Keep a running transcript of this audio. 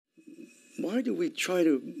why do we try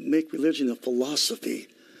to make religion a philosophy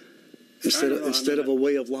instead of a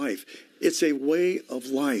way of life? It's a way of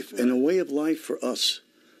life, and a way of life for us.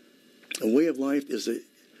 A way of life is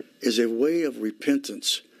a way of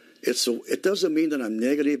repentance. It doesn't mean that I'm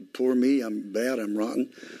negative, poor me, I'm bad, I'm rotten,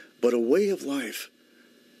 but a way of life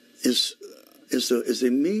is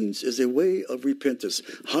a way of repentance.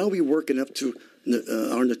 How are we working up to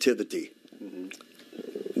our nativity?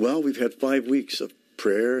 Mm-hmm. Well, we've had 5 weeks of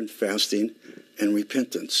prayer and fasting and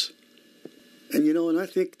repentance. And and I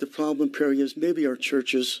think the problem, Perry, is maybe our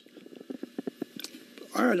churches,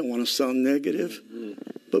 I don't want to sound negative,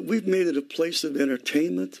 but we've made it a place of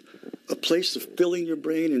entertainment, a place of filling your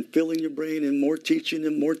brain and more teaching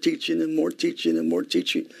and more teaching and more teaching and more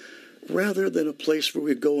teaching, rather than a place where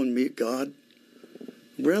we go and meet God,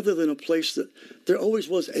 rather than a place that there always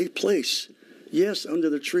was a place. Yes, under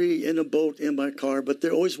the tree, in a boat, in my car, but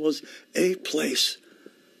there always was a place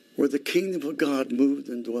where the kingdom of God moved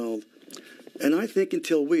and dwelled. And I think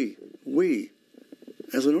until we,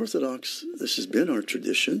 as an Orthodox, this has been our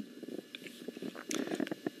tradition,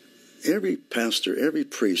 every pastor, every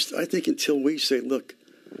priest, I think until we say, look,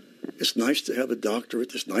 it's nice to have a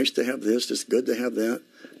doctorate, it's nice to have this, it's good to have that,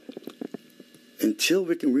 until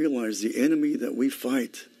we can realize the enemy that we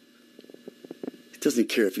fight, he doesn't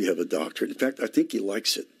care if you have a doctorate. In fact, I think he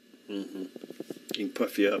likes it. Mm-hmm. He can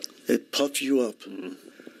puff you up. It puffs you up. Mm-hmm.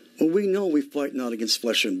 Well, we know we fight not against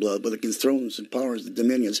flesh and blood, but against thrones and powers and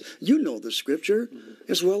dominions. You know the scripture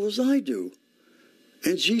as well as I do.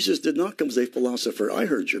 And Jesus did not come as a philosopher. I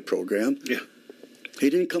heard your program. Yeah. He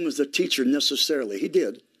didn't come as a teacher necessarily. He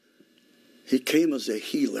did. He came as a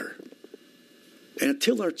healer. And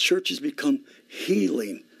until our churches become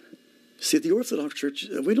healing. See, the Orthodox Church,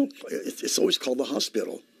 it's always called a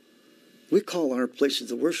hospital. We call our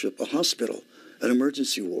places of worship a hospital, an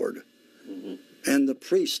emergency ward. Mm-hmm. And the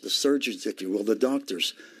priests, the surgeons, if you will, the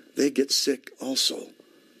doctors, they get sick also.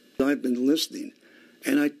 I've been listening,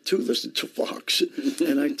 and I too listen to Fox,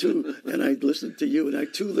 and I listen to you, and I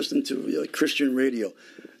too listen to Christian radio,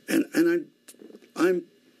 and I'm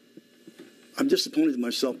disappointed in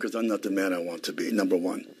myself because I'm not the man I want to be, number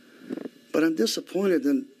one. But I'm disappointed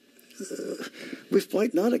in we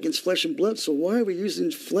fight not against flesh and blood, so why are we using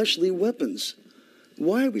fleshly weapons?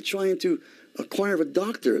 Why are we trying to acquire a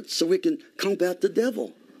doctorate so we can combat the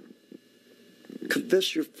devil?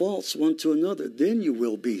 Confess your faults one to another, then you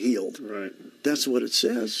will be healed. Right. That's what it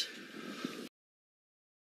says.